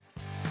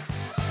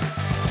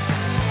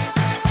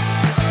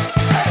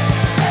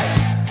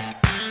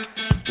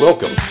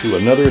Welcome to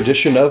another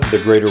edition of The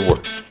Greater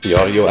Work, the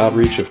audio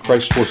outreach of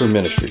Christ Worker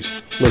Ministries.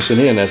 Listen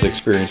in as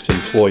experienced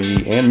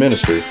employee and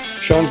minister,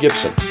 Sean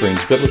Gibson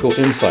brings biblical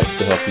insights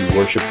to help you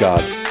worship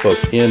God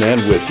both in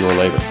and with your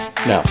labor.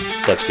 Now,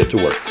 let's get to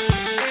work.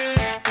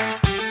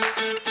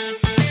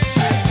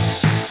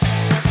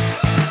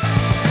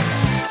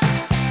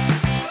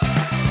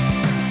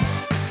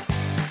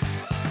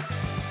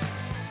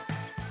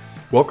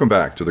 Welcome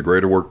back to the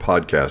Greater Work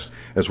Podcast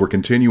as we're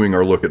continuing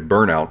our look at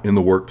burnout in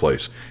the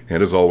workplace.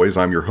 And as always,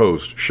 I'm your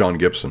host, Sean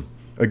Gibson.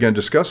 Again,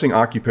 discussing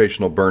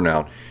occupational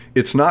burnout,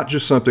 it's not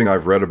just something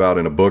I've read about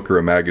in a book or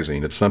a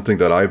magazine. It's something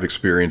that I've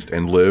experienced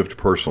and lived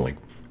personally.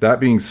 That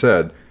being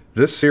said,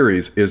 this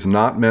series is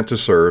not meant to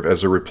serve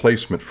as a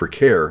replacement for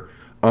care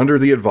under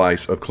the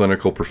advice of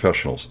clinical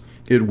professionals.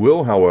 It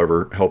will,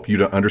 however, help you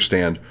to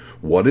understand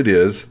what it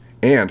is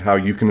and how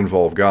you can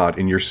involve God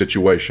in your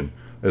situation,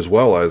 as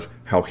well as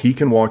how He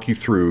can walk you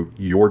through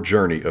your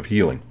journey of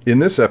healing. In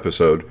this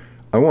episode,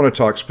 I want to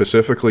talk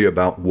specifically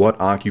about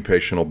what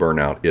occupational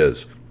burnout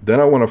is. Then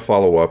I want to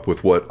follow up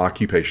with what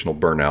occupational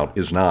burnout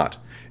is not.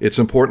 It's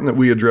important that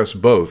we address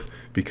both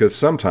because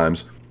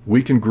sometimes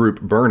we can group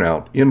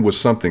burnout in with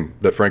something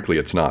that frankly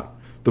it's not.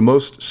 The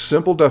most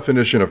simple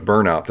definition of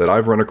burnout that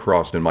I've run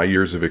across in my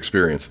years of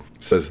experience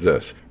says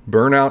this: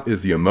 burnout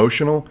is the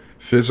emotional,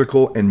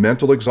 physical, and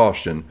mental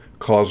exhaustion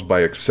caused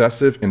by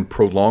excessive and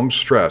prolonged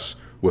stress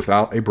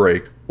without a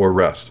break or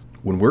rest.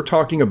 When we're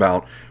talking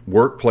about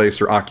workplace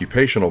or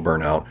occupational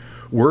burnout,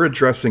 we're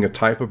addressing a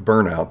type of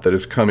burnout that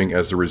is coming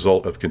as a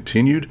result of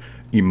continued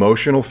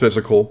emotional,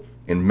 physical,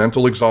 and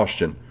mental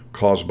exhaustion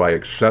caused by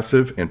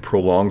excessive and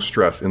prolonged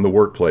stress in the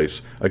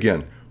workplace,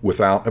 again,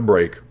 without a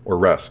break or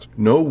rest.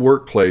 No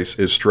workplace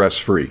is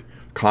stress-free.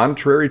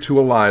 Contrary to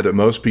a lie that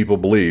most people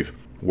believe,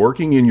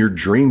 working in your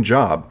dream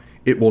job,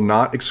 it will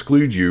not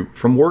exclude you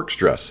from work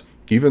stress.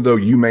 Even though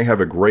you may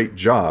have a great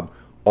job,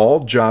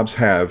 all jobs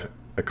have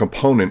a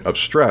component of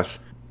stress,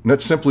 and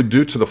that's simply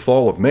due to the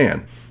fall of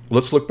man.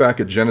 Let's look back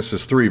at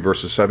Genesis 3,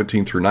 verses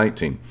 17 through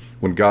 19,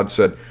 when God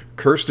said,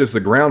 "Cursed is the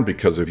ground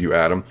because of you,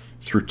 Adam.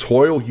 Through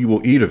toil you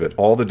will eat of it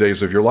all the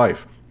days of your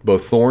life.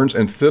 Both thorns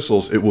and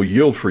thistles it will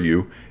yield for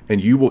you,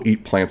 and you will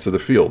eat plants of the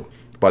field.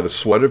 By the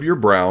sweat of your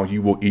brow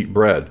you will eat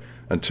bread,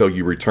 until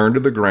you return to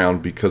the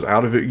ground, because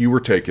out of it you were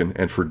taken,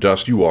 and for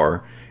dust you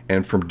are,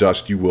 and from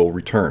dust you will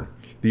return."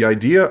 The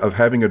idea of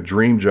having a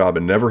dream job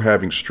and never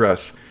having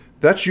stress,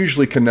 that's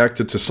usually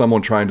connected to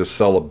someone trying to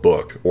sell a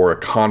book or a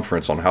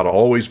conference on how to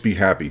always be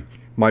happy.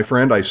 My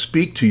friend, I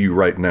speak to you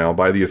right now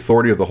by the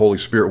authority of the Holy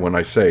Spirit when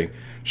I say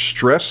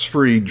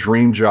stress-free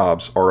dream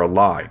jobs are a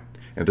lie,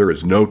 and there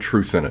is no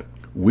truth in it.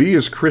 We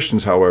as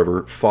Christians,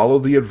 however, follow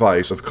the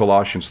advice of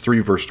Colossians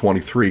 3, verse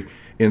 23,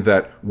 in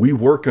that we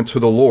work unto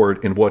the Lord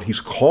in what He's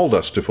called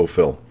us to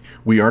fulfill.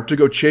 We aren't to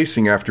go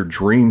chasing after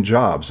dream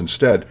jobs.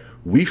 Instead,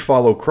 we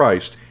follow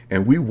Christ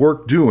and we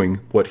work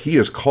doing what He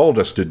has called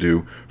us to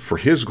do for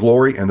His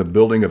glory and the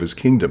building of His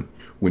kingdom.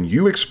 When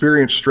you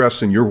experience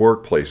stress in your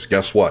workplace,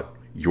 guess what?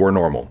 You're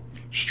normal.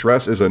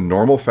 Stress is a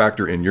normal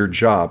factor in your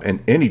job and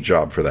any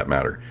job for that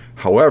matter.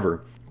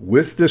 However,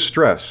 with this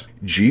stress,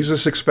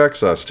 Jesus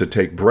expects us to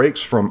take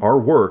breaks from our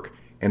work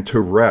and to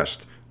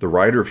rest. The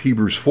writer of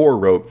Hebrews 4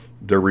 wrote,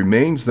 "There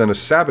remains then a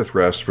Sabbath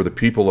rest for the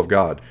people of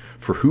God.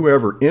 For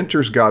whoever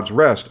enters God's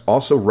rest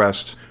also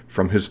rests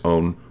from his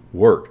own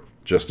work,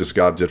 just as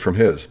God did from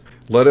His.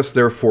 Let us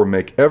therefore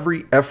make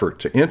every effort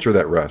to enter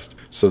that rest,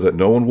 so that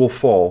no one will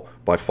fall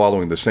by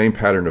following the same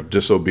pattern of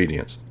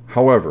disobedience."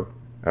 However,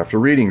 after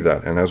reading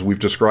that, and as we've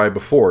described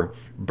before,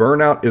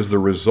 burnout is the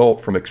result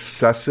from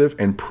excessive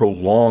and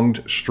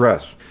prolonged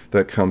stress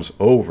that comes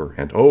over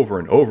and over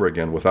and over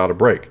again without a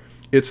break.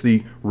 It's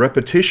the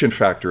repetition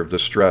factor of the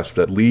stress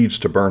that leads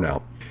to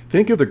burnout.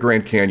 Think of the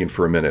Grand Canyon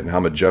for a minute and how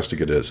majestic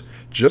it is.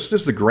 Just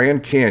as the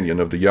Grand Canyon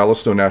of the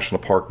Yellowstone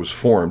National Park was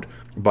formed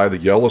by the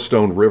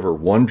Yellowstone River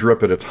one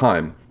drip at a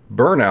time,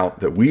 burnout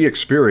that we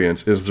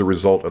experience is the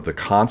result of the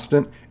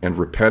constant and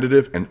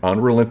repetitive and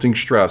unrelenting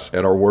stress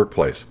at our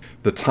workplace.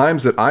 The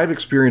times that I've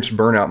experienced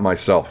burnout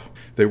myself,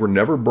 they were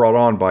never brought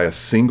on by a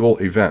single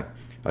event.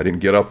 I didn't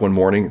get up one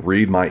morning,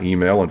 read my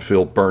email, and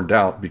feel burned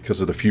out because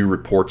of the few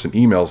reports and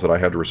emails that I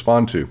had to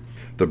respond to.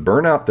 The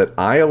burnout that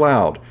I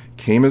allowed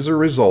came as a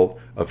result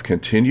of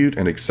continued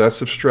and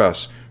excessive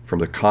stress from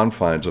the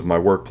confines of my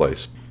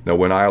workplace. Now,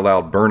 when I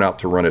allowed burnout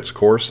to run its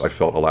course, I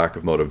felt a lack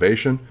of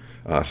motivation,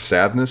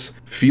 sadness,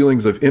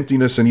 feelings of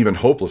emptiness, and even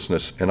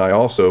hopelessness, and I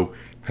also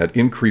had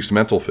increased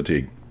mental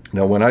fatigue.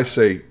 Now, when I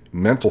say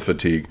mental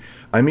fatigue,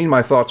 I mean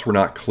my thoughts were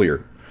not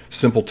clear.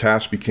 Simple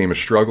tasks became a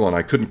struggle, and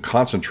I couldn't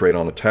concentrate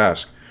on a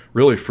task,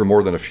 really for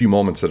more than a few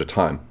moments at a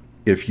time.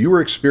 If you are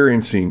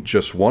experiencing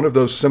just one of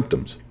those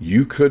symptoms,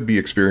 you could be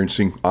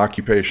experiencing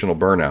occupational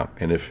burnout.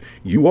 And if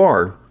you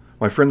are,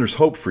 my friend, there's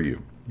hope for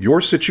you. Your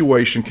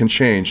situation can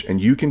change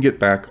and you can get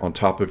back on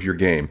top of your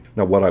game.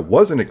 Now, what I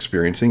wasn't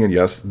experiencing, and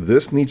yes,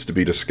 this needs to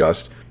be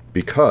discussed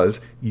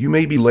because you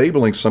may be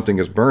labeling something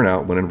as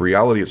burnout when in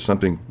reality it's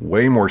something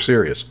way more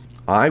serious.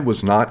 I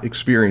was not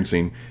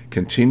experiencing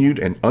continued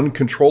and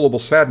uncontrollable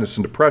sadness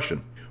and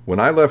depression. When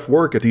I left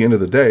work at the end of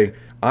the day,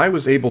 I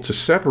was able to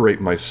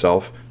separate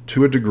myself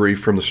to a degree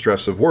from the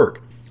stress of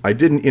work. I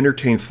didn't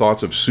entertain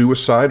thoughts of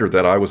suicide or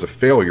that I was a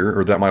failure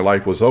or that my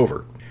life was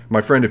over.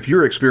 My friend, if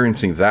you're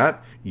experiencing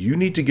that, you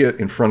need to get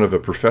in front of a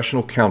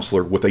professional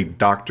counselor with a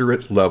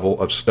doctorate level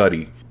of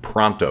study,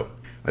 pronto.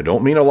 I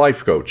don't mean a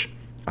life coach.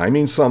 I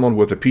mean someone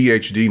with a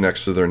PhD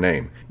next to their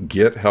name.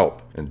 Get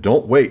help and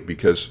don't wait,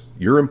 because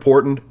you're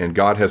important and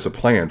God has a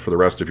plan for the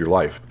rest of your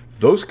life.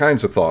 Those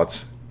kinds of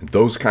thoughts and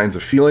those kinds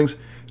of feelings,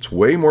 it's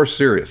way more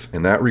serious,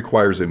 and that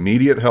requires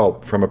immediate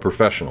help from a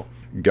professional.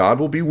 God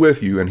will be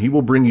with you, and He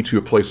will bring you to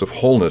a place of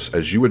wholeness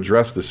as you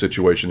address the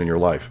situation in your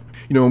life.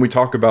 You know, when we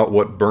talk about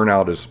what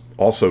burnout is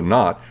also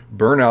not,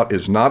 burnout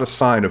is not a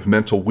sign of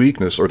mental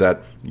weakness or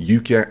that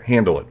you can't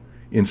handle it.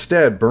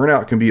 Instead,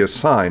 burnout can be a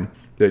sign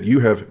that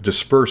you have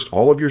dispersed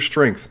all of your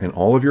strength and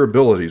all of your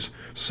abilities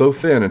so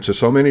thin into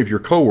so many of your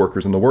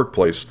coworkers in the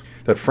workplace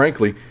that,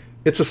 frankly,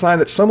 it's a sign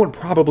that someone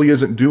probably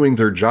isn't doing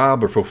their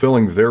job or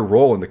fulfilling their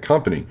role in the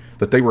company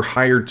that they were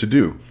hired to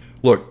do.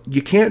 Look,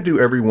 you can't do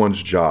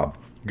everyone's job.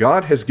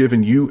 God has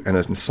given you an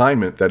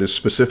assignment that is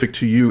specific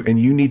to you, and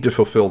you need to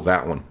fulfill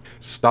that one.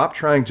 Stop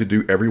trying to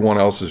do everyone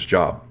else's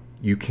job.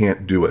 You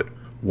can't do it.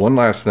 One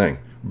last thing.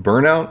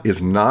 Burnout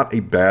is not a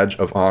badge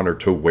of honor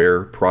to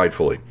wear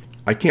pridefully.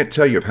 I can't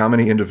tell you of how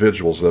many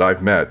individuals that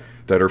I've met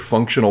that are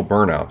functional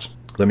burnouts.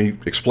 Let me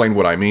explain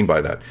what I mean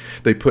by that.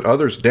 They put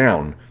others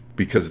down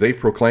because they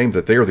proclaim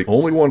that they are the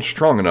only ones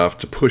strong enough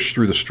to push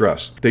through the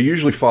stress. They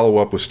usually follow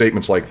up with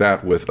statements like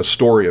that with a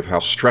story of how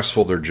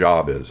stressful their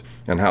job is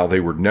and how they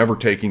were never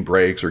taking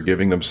breaks or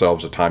giving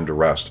themselves a time to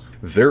rest.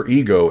 Their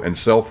ego and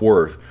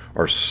self-worth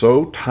are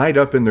so tied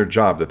up in their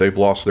job that they've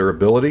lost their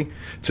ability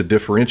to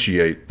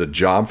differentiate the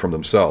job from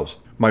themselves.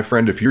 My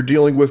friend, if you're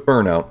dealing with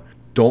burnout,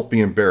 don't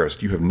be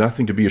embarrassed. You have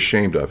nothing to be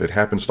ashamed of. It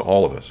happens to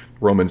all of us.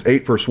 Romans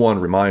 8 verse 1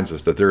 reminds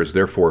us that there is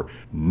therefore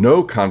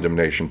no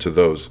condemnation to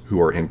those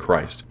who are in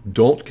Christ.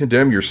 Don't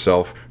condemn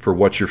yourself for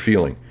what you're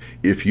feeling.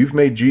 If you've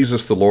made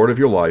Jesus the Lord of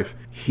your life,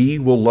 He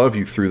will love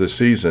you through the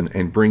season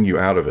and bring you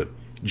out of it.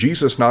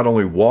 Jesus not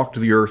only walked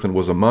the earth and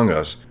was among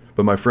us,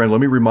 but my friend,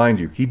 let me remind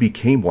you, He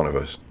became one of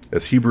us.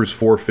 As Hebrews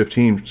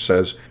 4:15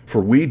 says,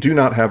 "For we do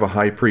not have a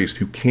high priest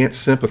who can't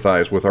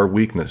sympathize with our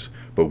weakness,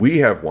 but we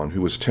have one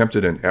who was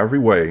tempted in every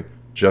way,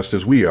 just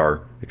as we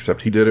are,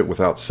 except He did it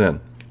without sin."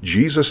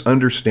 Jesus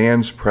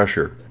understands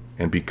pressure,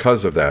 and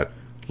because of that,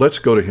 let's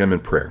go to Him in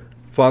prayer.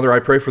 Father, I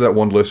pray for that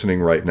one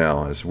listening right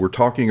now. As we're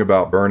talking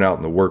about burnout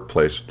in the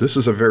workplace, this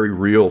is a very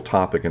real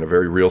topic and a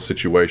very real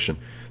situation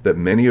that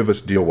many of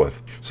us deal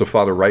with. So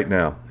Father, right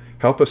now,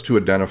 help us to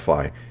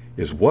identify,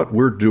 is what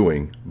we're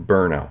doing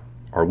burnout?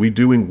 Are we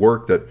doing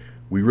work that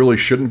we really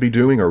shouldn't be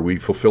doing? Are we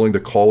fulfilling the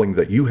calling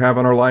that You have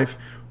on our life?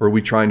 Or are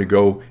we trying to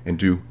go and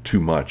do too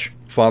much?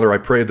 Father, I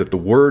pray that the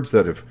words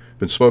that have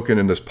been spoken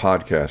in this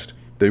podcast,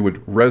 they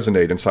would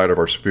resonate inside of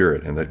our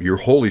spirit, and that Your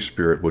Holy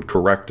Spirit would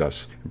correct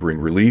us and bring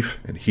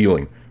relief and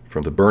healing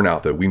from the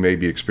burnout that we may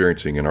be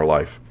experiencing in our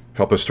life.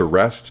 Help us to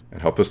rest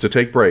and help us to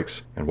take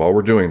breaks. And while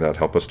we're doing that,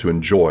 help us to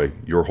enjoy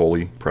Your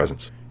holy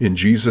presence. In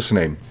Jesus'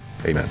 name,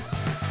 amen.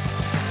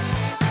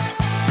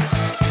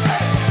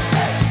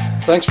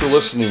 Thanks for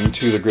listening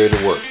to The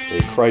Greater Work,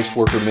 a Christ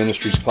Worker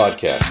Ministries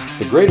podcast.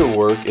 The Greater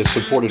Work is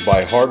supported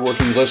by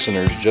hardworking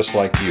listeners just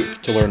like you.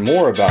 To learn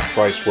more about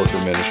Christ Worker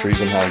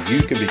Ministries and how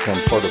you can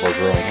become part of our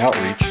growing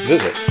outreach,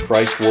 visit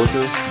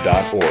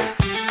christworker.org.